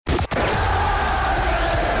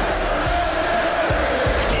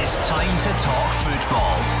to talk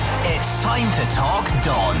football. It's time to talk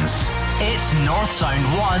Dons. It's North Sound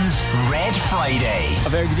 1's Red Friday. A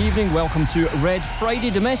very good evening. Welcome to Red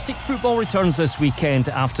Friday. Domestic football returns this weekend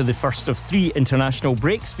after the first of 3 international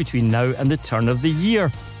breaks between now and the turn of the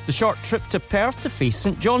year. The short trip to Perth to face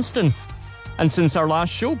St Johnstone. And since our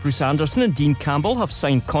last show, Bruce Anderson and Dean Campbell have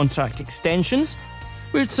signed contract extensions.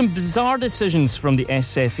 We had some bizarre decisions from the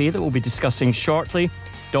SFA that we'll be discussing shortly.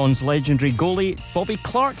 Don's legendary goalie Bobby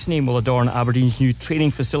Clark's name will adorn Aberdeen's new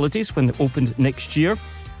training facilities when they opened next year.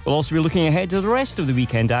 We'll also be looking ahead to the rest of the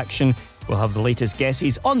weekend action. We'll have the latest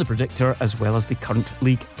guesses on the predictor as well as the current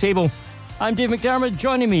league table. I'm Dave McDermott.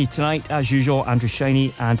 Joining me tonight, as usual, Andrew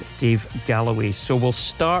Shiney and Dave Galloway. So we'll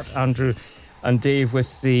start, Andrew and Dave,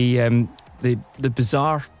 with the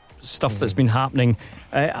bizarre stuff that's been happening.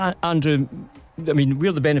 Andrew, I mean,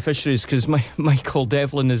 we're the beneficiaries because Michael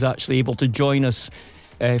Devlin is actually able to join us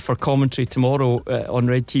for commentary tomorrow on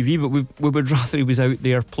Red TV, but we would rather he was out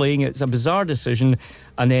there playing. It's a bizarre decision.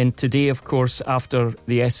 And then today, of course, after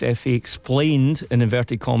the SFA explained, in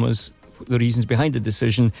inverted commas, the reasons behind the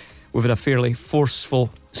decision, we've had a fairly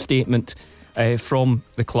forceful statement from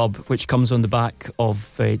the club, which comes on the back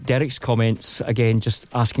of Derek's comments, again, just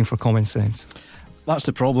asking for common sense. That's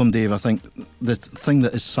the problem, Dave. I think the thing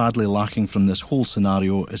that is sadly lacking from this whole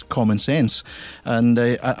scenario is common sense. And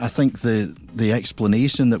I think the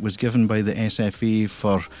explanation that was given by the SFA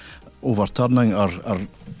for overturning or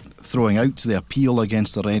throwing out the appeal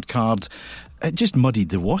against the red card, it just muddied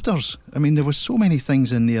the waters. I mean, there were so many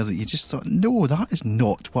things in there that you just thought, no, that is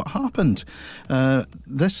not what happened.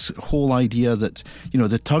 This whole idea that,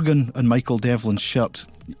 the tugging on Michael Devlin's shirt,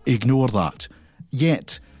 ignore that.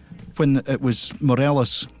 Yet, when it was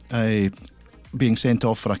Morelos being sent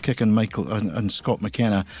off for a kick on Michael and Scott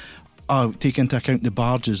McKenna, take into account the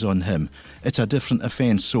barges on him. It's a different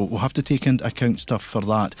offence, so we'll have to take into account stuff for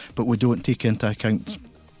that, but we don't take into account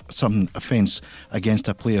some offence against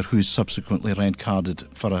a player who's subsequently red carded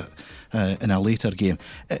for in a later game.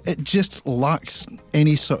 It just lacks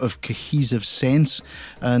any sort of cohesive sense,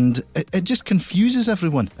 and it just confuses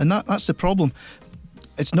everyone, and that's the problem.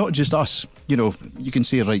 It's not just us. You can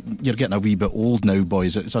say, right, you're getting a wee bit old now,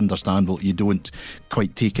 boys. It's understandable you don't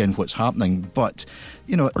quite take in what's happening. But,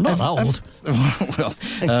 we're not that old.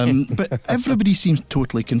 But everybody seems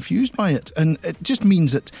totally confused by it. And it just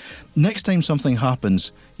means that next time something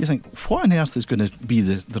happens, you think, what on earth is going to be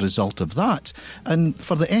the result of that? And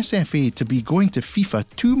for the SFA to be going to FIFA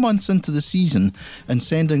 2 months into the season and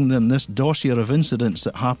sending them this dossier of incidents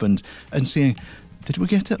that happened and saying, did we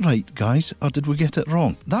get it right, guys, or did we get it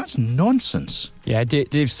wrong? That's nonsense. Yeah,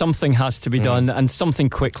 Dave, something has to be done, and something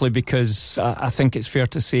quickly, because I think it's fair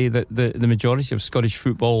to say that the majority of Scottish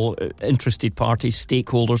football interested parties,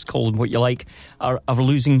 stakeholders, call them what you like,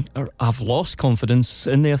 have lost confidence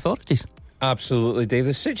in the authorities. Absolutely, Dave.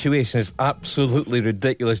 The situation is absolutely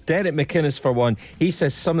ridiculous. Derek McInnes, for one, he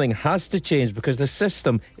says something has to change because the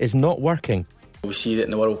system is not working. We see that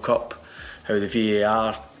in the World Cup, how the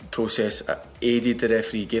VAR process aided the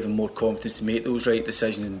referee, gave him more confidence to make those right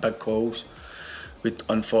decisions and big calls. We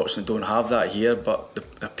unfortunately don't have that here, but the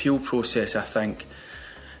appeal process, I think,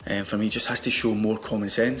 for me, just has to show more common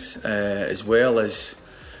sense, as well as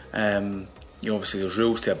obviously there's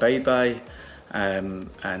rules to abide by,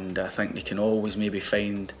 and I think they can always maybe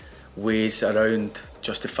find ways around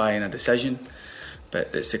justifying a decision, but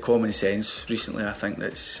it's the common sense recently, I think,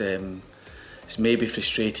 that's it's maybe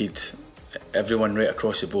frustrated everyone right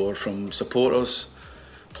across the board, from supporters,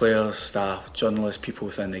 players, staff, journalists, people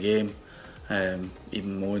within the game,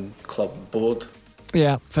 even my own club board.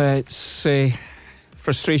 Yeah, it's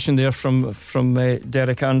frustration there from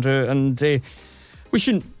Derek, Andrew, and we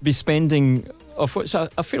shouldn't be spending what's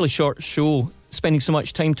a fairly short show spending so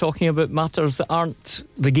much time talking about matters that aren't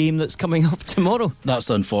the game that's coming up tomorrow. That's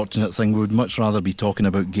the unfortunate thing. We would much rather be talking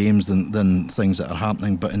about games than things that are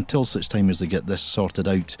happening, but until such time as they get this sorted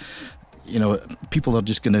out, people are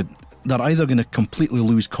just they're either going to completely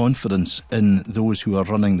lose confidence in those who are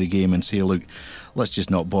running the game and say, look, let's just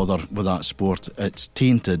not bother with that sport. It's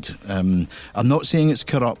tainted. I'm not saying it's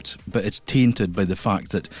corrupt, but it's tainted by the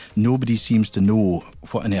fact that nobody seems to know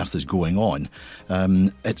what on earth is going on.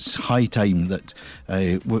 It's high time that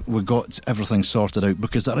we got everything sorted out,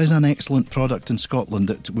 because there is an excellent product in Scotland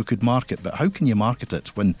that we could market, but how can you market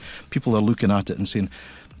it when people are looking at it and saying,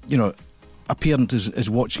 a parent is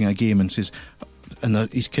watching a game and says,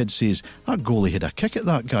 and his kid says, that goalie had a kick at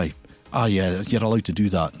that guy. Yeah, you're allowed to do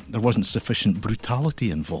that. There wasn't sufficient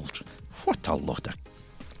brutality involved. What a lot of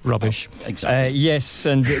rubbish. Exactly. Yes,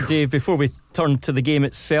 and Dave, before we turn to the game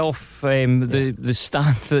itself. The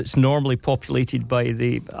stand that's normally populated by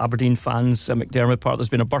the Aberdeen fans at McDermott Park, there's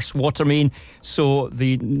been a burst water main, so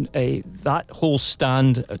that whole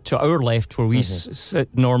stand to our left where we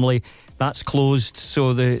sit normally, that's closed,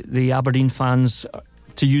 so the Aberdeen fans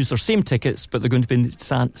to use their same tickets, but they're going to be in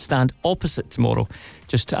the stand opposite tomorrow,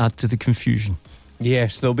 just to add to the confusion.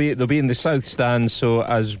 Yes, they'll be in the south stand. So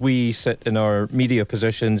as we sit in our media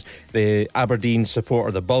positions, the Aberdeen support,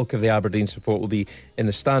 or the bulk of the Aberdeen support, will be in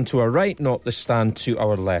the stand to our right, not the stand to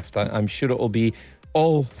our left. I'm sure it will be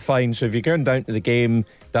all fine. So if you're going down to the game,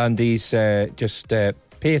 Dandies, just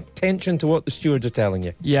pay attention to what the stewards are telling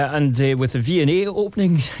you. Yeah, and with the V&A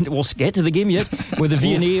opening, we'll get to the game yet. With the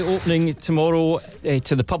V&A opening tomorrow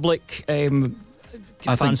to the public,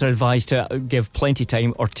 fans are advised to give plenty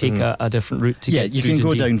time or take a different route to get through. Yeah, you can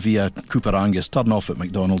go down via Cooper Angus, turn off at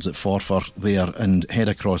McDonald's at Forfar there and head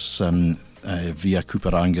across via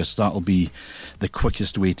Cooper Angus. That'll be the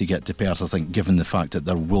quickest way to get to Perth, I think, given the fact that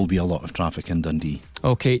there will be a lot of traffic in Dundee.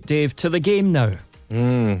 OK, Dave, to the game now.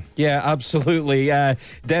 Yeah, absolutely.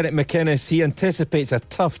 Derek McInnes, he anticipates a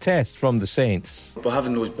tough test from the Saints. But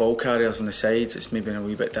having those ball carriers on the sides, it's maybe a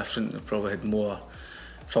wee bit different. They've probably had more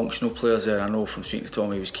functional players there. I know from speaking to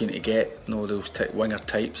Tommy, he was keen to get those winger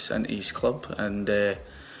types into his club, and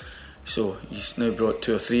so he's now brought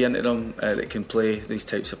 2 or 3 into them that can play these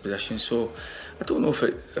types of positions. So I don't know if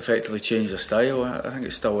it effectively changed their style. I think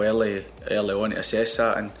it's still early on to assess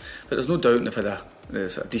that, but there's no doubt they've had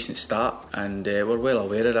a decent start, and we're well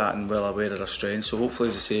aware of that and well aware of their strengths. So hopefully,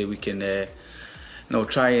 as I say, we can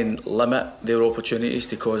try and limit their opportunities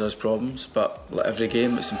to cause us problems. But like every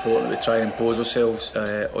game, it's important that we try and impose ourselves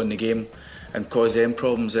on the game and cause them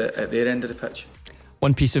problems at their end of the pitch.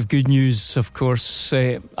 One piece of good news, of course,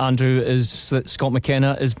 Andrew, is that Scott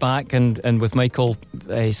McKenna is back, and with Michael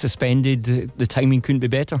suspended, the timing couldn't be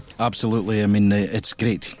better. Absolutely. I mean, it's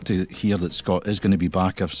great to hear that Scott is going to be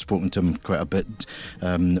back. I've spoken to him quite a bit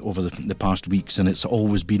over the past weeks, and it's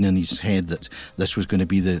always been in his head that this was going to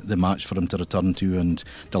be the match for him to return to, and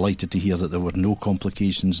delighted to hear that there were no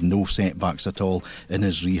complications, no setbacks at all in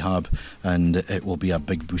his rehab, and it will be a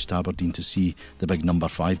big boost to Aberdeen to see the big number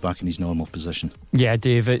 5 back in his normal position. Yeah,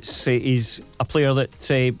 Dave, he's a player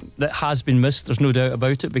that has been missed. There's no doubt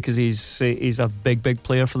about it, because he's a big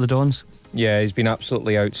player for the Dons. Yeah, he's been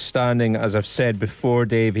absolutely outstanding. As I've said before,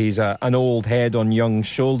 Dave, he's an old head on young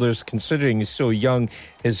shoulders. Considering he's so young,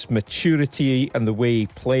 his maturity and the way he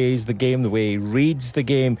plays the game, the way he reads the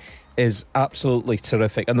game, is absolutely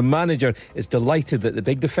terrific. And the manager is delighted that the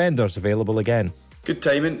big defender's available again. Good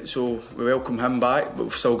timing, so we welcome him back, but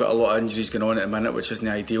we've still got a lot of injuries going on at the minute, which isn't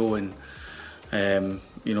ideal, and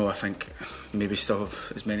I think maybe still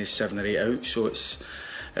have as many as 7 or 8 out, so it's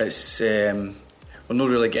we're not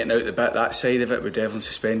really getting out that side of it, with Devlin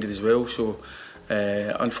suspended as well, so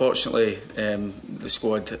unfortunately the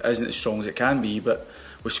squad isn't as strong as it can be, but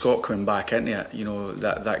with Scott coming back into it,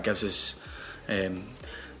 that gives us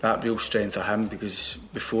that real strength of him, because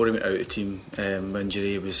before he went out of the team,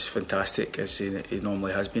 injury was fantastic, as he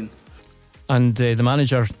normally has been. And the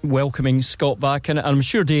manager welcoming Scott back, and I'm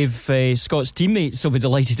sure, Dave, Scott's teammates will be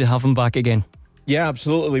delighted to have him back again. Yeah,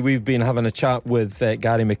 absolutely. We've been having a chat with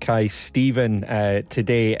Gary Mackay-Steven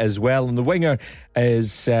today as well, and the winger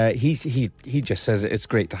is he just says it's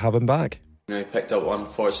great to have him back. He picked up one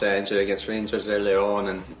unfortunate injury against Rangers earlier on,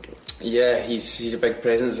 and yeah, he's a big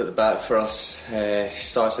presence at the back for us. He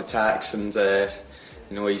starts attacks, and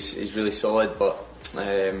he's really solid, but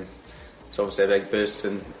it's obviously a big boost,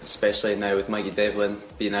 and especially now with Mikey Devlin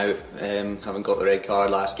being out, having got the red card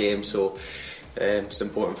last game, so it's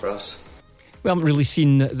important for us. We haven't really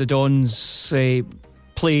seen the Dons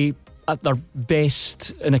play at their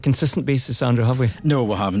best in a consistent basis, Andrew, have we? No,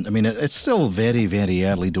 we haven't. I mean, it's still very, very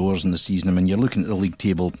early doors in the season. I mean, you're looking at the league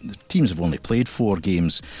table, the teams have only played 4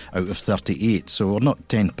 games out of 38, so we're not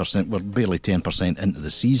 10%, we're barely 10% into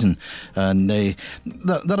the season, and there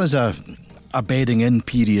is a bedding in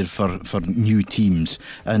period for new teams,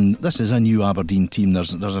 and this is a new Aberdeen team.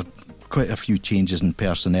 There's quite a few changes in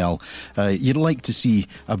personnel. You'd like to see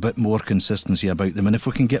a bit more consistency about them, and if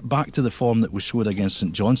we can get back to the form that was showed against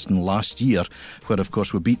St Johnstone last year, where of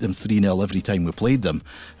course we beat them 3-0 every time we played them,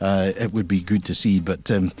 it would be good to see. But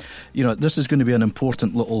this is going to be an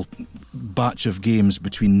important little batch of games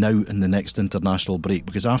between now and the next international break,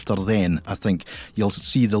 because after then I think you'll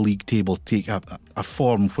see the league table take a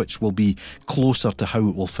form which will be closer to how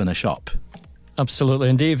it will finish up. Absolutely.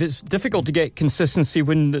 And Dave, it's difficult to get consistency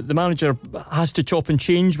when the manager has to chop and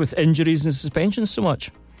change with injuries and suspensions so much.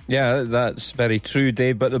 Yeah, that's very true,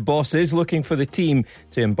 Dave, but the boss is looking for the team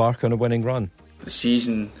to embark on a winning run. The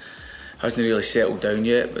season hasn't really settled down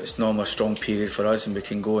yet, but it's normally a strong period for us, and we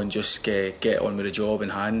can go and just get on with the job in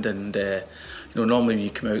hand. And normally when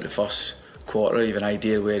you come out the first quarter, you have an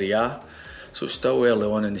idea where you are. So it's still early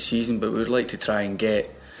on in the season, but we would like to try and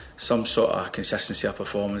get some sort of consistency of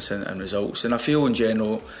performance and results. And I feel in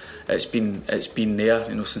general it's been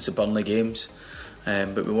there, since the Burnley games.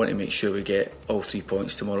 But we want to make sure we get all 3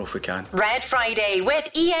 points tomorrow if we can. Red Friday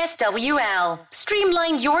with ESWL.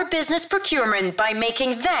 Streamline your business procurement by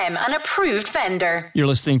making them an approved vendor. You're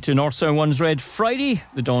listening to North Sound One's Red Friday.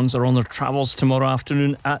 The Dons are on their travels tomorrow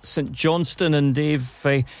afternoon at St Johnstone, and Dave,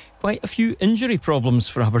 quite a few injury problems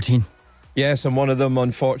for Aberdeen. Yes, and one of them,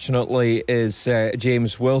 unfortunately, is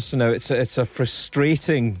James Wilson. Now, it's a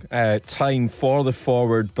frustrating time for the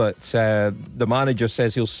forward, but the manager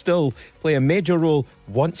says he'll still play a major role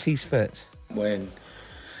once he's fit. When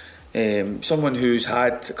someone who's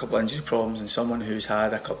had a couple of injury problems and someone who's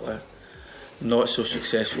had a couple of not so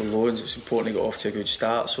successful loans, it's important to get off to a good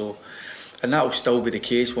start. And that will still be the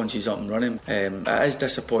case once he's up and running. It is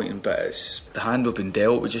disappointing, but it's the hand we've been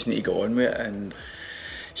dealt. We just need to get on with it. And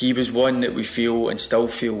he was one that we feel and still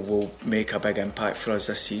feel will make a big impact for us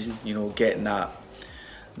this season. Getting that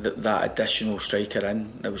additional striker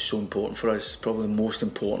in, that was so important for us. Probably the most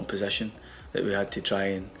important position that we had to try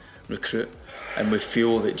and recruit. And we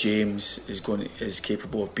feel that James is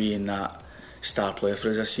capable of being that star player for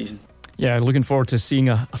us this season. Yeah, looking forward to seeing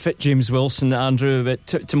a fit James Wilson, Andrew. But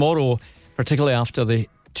tomorrow, particularly after the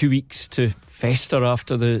 2 weeks to fester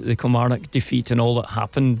after the Kilmarnock defeat and all that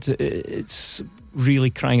happened, it's really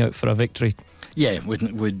crying out for a victory. Yeah,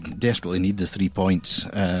 we desperately need the 3 points.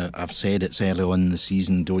 I've said it's early on in the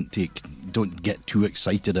season. Don't get too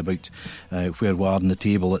excited about where we are on the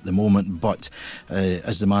table at the moment. But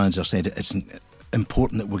as the manager said, it's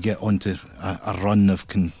important that we get onto a run of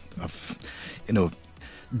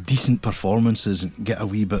decent performances and get a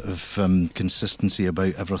wee bit of consistency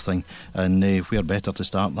about everything, and we're better to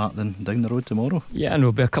start that than down the road tomorrow. Yeah, and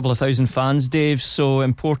there'll be a couple of thousand fans, Dave, so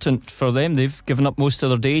important for them. They've given up most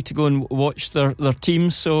of their day to go and watch their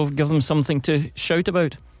teams, so give them something to shout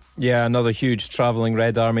about. Yeah, another huge travelling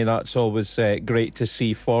Red Army. That's always great to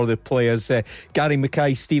see for the players. Gary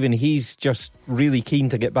Mackay-Steven, he's just really keen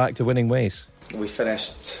to get back to winning ways. We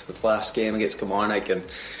finished the last game against Kilmarnock and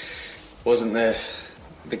wasn't the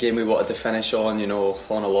game we wanted to finish on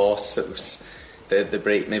a loss. It was the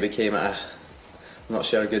break maybe came at I'm not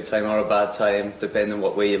sure a good time or a bad time, depending on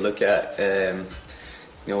what way you look at.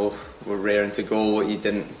 We're raring to go.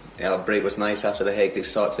 The break was nice after the hectic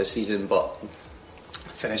start to the season, but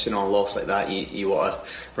finishing on a loss like that, you want to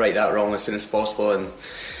right that wrong as soon as possible, and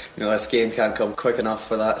this game can't come quick enough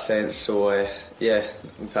for that sense. So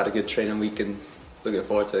we've had a good training week and looking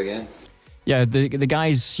forward to the game. Yeah, the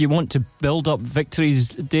guys, you want to build up victories,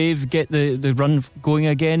 Dave, get the run going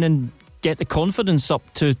again and get the confidence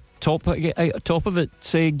up to top of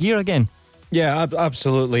its gear again. Yeah,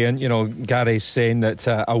 absolutely. And, Gary's saying that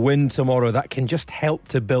a win tomorrow, that can just help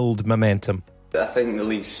to build momentum. I think the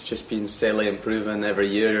league's just been steadily improving every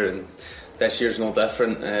year, and this year's no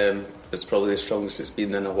different. It's probably the strongest it's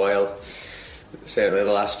been in a while, certainly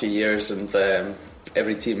the last few years, and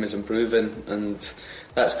every team is improving, and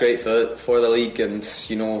that's great for the league. And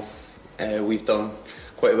we've done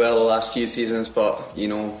quite well the last few seasons, but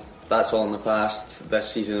that's all in the past.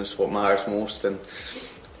 This season is what matters most,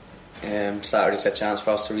 and Saturday's a chance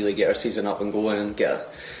for us to really get our season up and going and get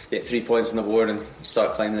 3 points on the board and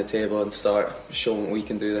start climbing the table and start showing what we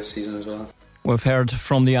can do this season as well. We've heard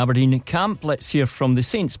from the Aberdeen camp. Let's hear from the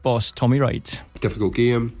Saints boss, Tommy Wright. Difficult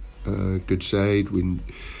game, good side. We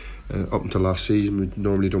up until last season we'd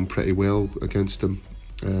normally done pretty well against them.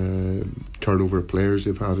 Turnover of players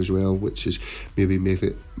they've had as well, which is maybe make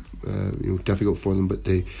it difficult for them, but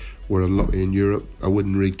they were unlucky in Europe. I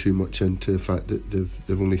wouldn't read too much into the fact that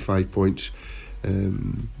they've only 5 points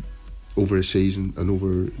over a season, and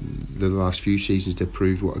over the last few seasons they've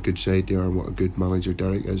proved what a good side they are and what a good manager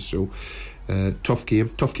Derek is. So tough game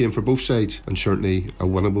for both sides, and certainly a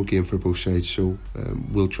winnable game for both sides. So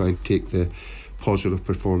we'll try and take the positive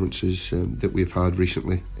performances that we've had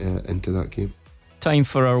recently into that game. Time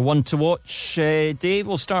for our one to watch. Dave,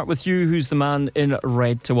 we'll start with you. Who's the man in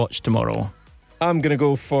red to watch tomorrow? I'm going to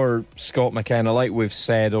go for Scott McKenna, like we've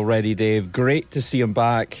said already, Dave. Great to see him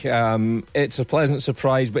back. It's a pleasant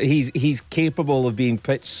surprise, but he's capable of being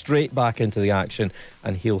pitched straight back into the action,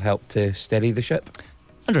 and he'll help to steady the ship.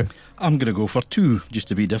 Andrew? I'm going to go for two, just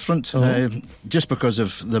to be different. Just because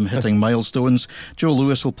of them hitting milestones. Joe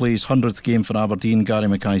Lewis will play his 100th game for Aberdeen. Gary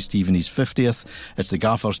Mackay-Steven his 50th. It's the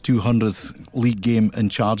Gaffer's 200th league game in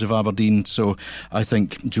charge of Aberdeen. So I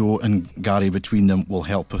think Joe and Gary between them will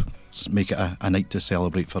help make it a night to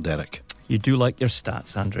celebrate for Derek. You do like your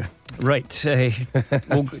stats, Andrew. Right,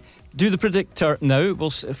 we'll do the predictor now. We'll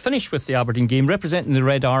finish with the Aberdeen game. Representing the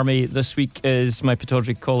Red Army this week is my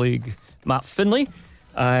Pittodrie colleague Matt Finlay.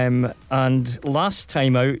 And last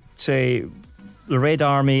time out, the Red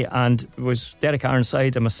Army and was Derek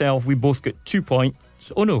Ironside and myself, we both got 2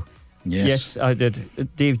 points. Oh no. Yes, I did.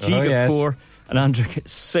 Dave G got 4 and Andrew got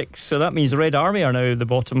 6. So that means the Red Army are now at the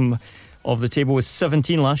bottom of the table with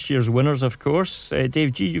 17, last year's winners, of course.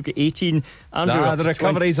 Dave G, you get 18. Andrew, the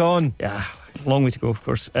recovery's on. Yeah, long way to go, of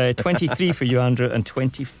course. 23 for you, Andrew, and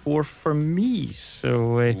 24 for me.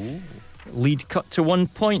 So lead cut to 1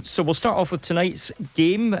 point. So we'll start off with tonight's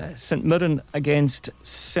game, St Mirren against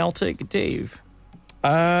Celtic. Dave?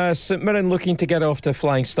 St Mirren looking to get off to a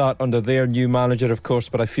flying start under their new manager, of course,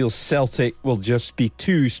 but I feel Celtic will just be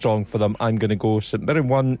too strong for them. I'm going to go St Mirren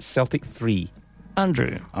 1, Celtic 3.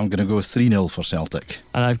 Andrew? I'm going to go 3-0 for Celtic.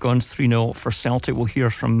 And I've gone 3-0 for Celtic. We'll hear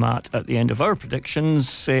from Matt at the end of our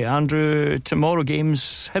predictions. Andrew, tomorrow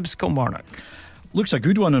games, Hibs Kilmarnock. Looks a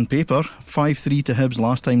good one on paper. 5-3 to Hibs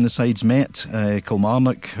last time the sides met.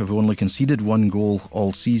 Kilmarnock have only conceded 1 goal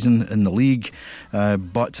all season in the league,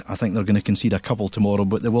 but I think they're going to concede a couple tomorrow,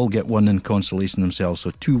 but they will get one in consolation themselves.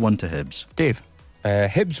 So 2-1 to Hibs. Dave?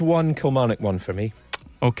 Hibs 1, Kilmarnock 1 for me.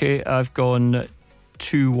 Okay, I've gone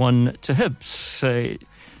 2-1 to Hibs.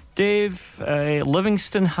 Dave,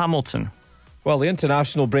 Livingston Hamilton. Well, the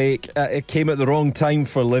international break, it came at the wrong time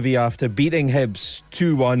for Livy after beating Hibs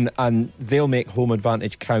 2-1, and they'll make home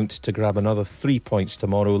advantage count to grab another 3 points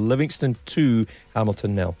tomorrow. Livingston 2,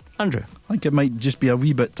 Hamilton 0. Andrew? I think it might just be a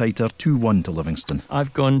wee bit tighter. 2-1 to Livingston.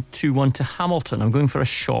 I've gone 2-1 to Hamilton. I'm going for a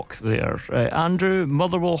shock there. Andrew,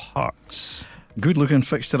 Motherwell Hearts. Good looking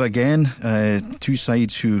fixture again. Two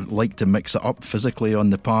sides who like to mix it up physically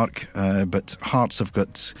on the park, but Hearts have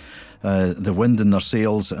got the wind in their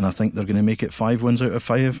sails, and I think they're going to make it 5 wins out of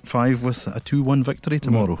 5 with a 2-1 victory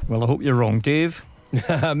tomorrow. Well, I hope you're wrong. Dave?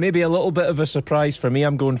 Maybe a little bit of a surprise for me.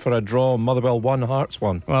 I'm going for a draw. Motherwell 1, Hearts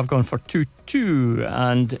 1. Well, I've gone for 2-2.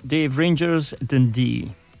 And Dave, Rangers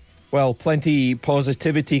Dundee. Well, plenty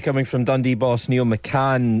positivity coming from Dundee boss Neil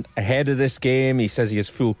McCann ahead of this game. He says he has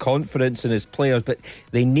full confidence in his players, but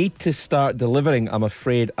they need to start delivering. I'm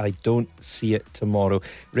afraid I don't see it tomorrow.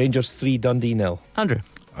 Rangers 3, Dundee 0. Andrew?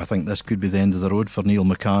 I think this could be the end of the road for Neil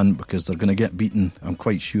McCann because they're going to get beaten. I'm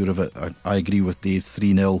quite sure of it. I agree with Dave,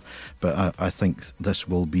 3-0, but I think this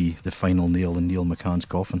will be the final nail in Neil McCann's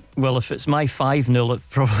coffin. Well, if it's my 5-0, it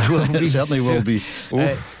probably will be. It certainly will be.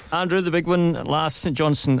 Andrew, the big one last, St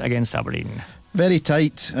Johnstone against Aberdeen. Very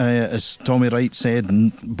tight, as Tommy Wright said,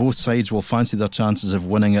 and both sides will fancy their chances of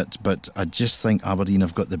winning it, but I just think Aberdeen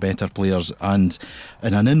have got the better players, and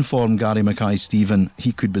in an informed Gary Mackay-Stephen,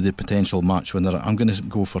 he could be the potential match winner. I'm going to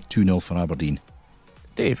go for 2-0 for Aberdeen.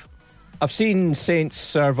 Dave? I've seen Saints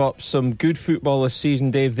serve up some good football this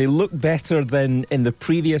season, Dave. They look better than in the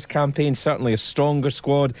previous campaign, certainly a stronger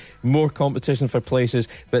squad, more competition for places,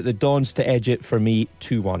 but the Dons to edge it for me,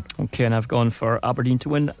 2-1. Okay, and I've gone for Aberdeen to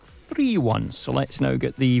win 3-1. So let's now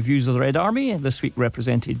get the views of the Red Army, this week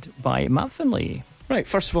represented by Matt Finlay. Right,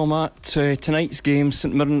 first of all, Matt, tonight's game,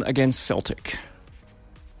 St Mirren against Celtic.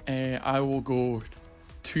 I will go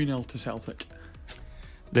 2-0 to Celtic.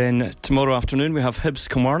 Then tomorrow afternoon we have Hibs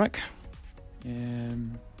Kilmarnock. 2-1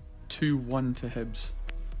 to Hibs.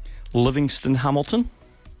 Livingston Hamilton.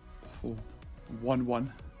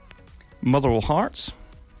 1-1. Motherwell Hearts.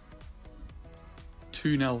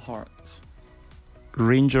 2-0 Hearts.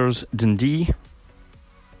 Rangers Dundee.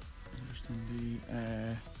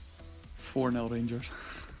 4-0 Rangers.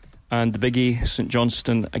 And the biggie, St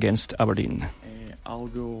Johnstone against Aberdeen. I'll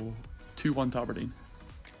go 2-1 to Aberdeen.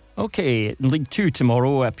 Okay, in League 2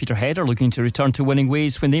 tomorrow, Peterhead are looking to return to winning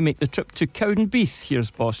ways when they make the trip to Cowdenbeath.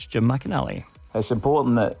 Here's boss Jim McInally. It's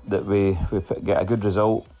important that we get a good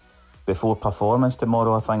result before performance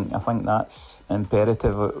tomorrow. I think that's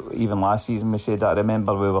imperative. Even last season we said that. I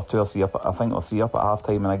remember we were 2 or 3 up. I think we were 3 up at half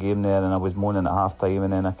time in a game there, and I was moaning at half time,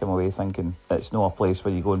 and then I came away thinking it's not a place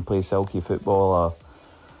where you go and play silky football.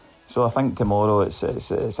 So I think tomorrow it's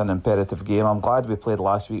an imperative game. I'm glad we played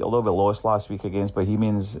last week, although we lost last week against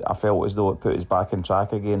Bohemians. I felt as though it put us back on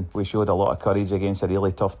track again. We showed a lot of courage against a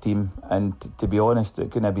really tough team, and to be honest, it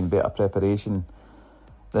couldn't have been better preparation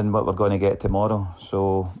than what we're going to get tomorrow.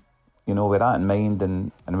 So, you know, with that in mind,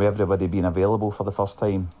 and with everybody being available for the first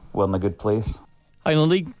time, we're in a good place.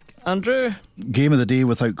 Highland League, Andrew? Game of the day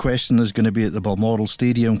without question is going to be at the Balmoral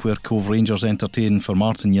Stadium, where Cove Rangers entertain for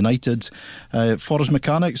Martin United. Forest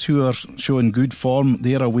Mechanics, who are showing good form,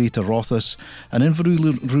 they're away to Rothes, and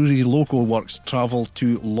Inverurie Loco Works travel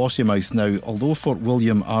to Lossiemouth. Now, although Fort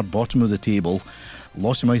William are bottom of the table,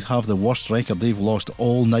 Lossiemouth have the worst record. They've lost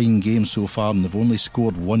all 9 games so far, and they've only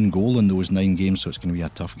scored 1 goal in those 9 games, so it's going to be a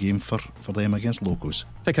tough game for them against Locos.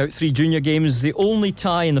 Pick out 3 junior games. The only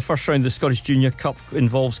tie in the first round of the Scottish Junior Cup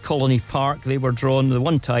involves Colony Park. They were drawn, the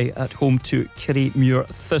one tie, at home to Kirriemuir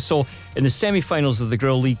Thistle. In the semi-finals of the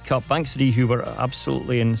Grill League Cup, Bankside, who were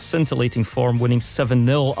absolutely in scintillating form, winning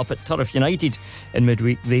 7-0 up at Turriff United in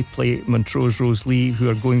midweek. They play Montrose Roselee, who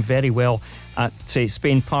are going very well at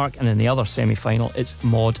Spain Park. And in the other semi-final, it's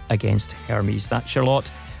Maud against Hermes. That's your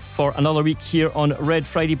lot for another week here on Red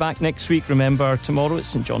Friday. Back next week. Remember, tomorrow it's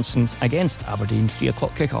St Johnstone's against Aberdeen, 3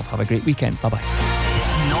 o'clock kickoff. Have a great weekend. Bye-bye.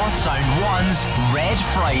 It's North Sound 1's Red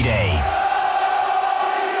Friday.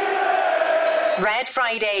 Red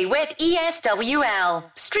Friday with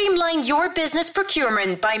ESWL. Streamline your business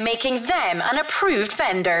procurement by making them an approved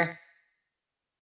vendor.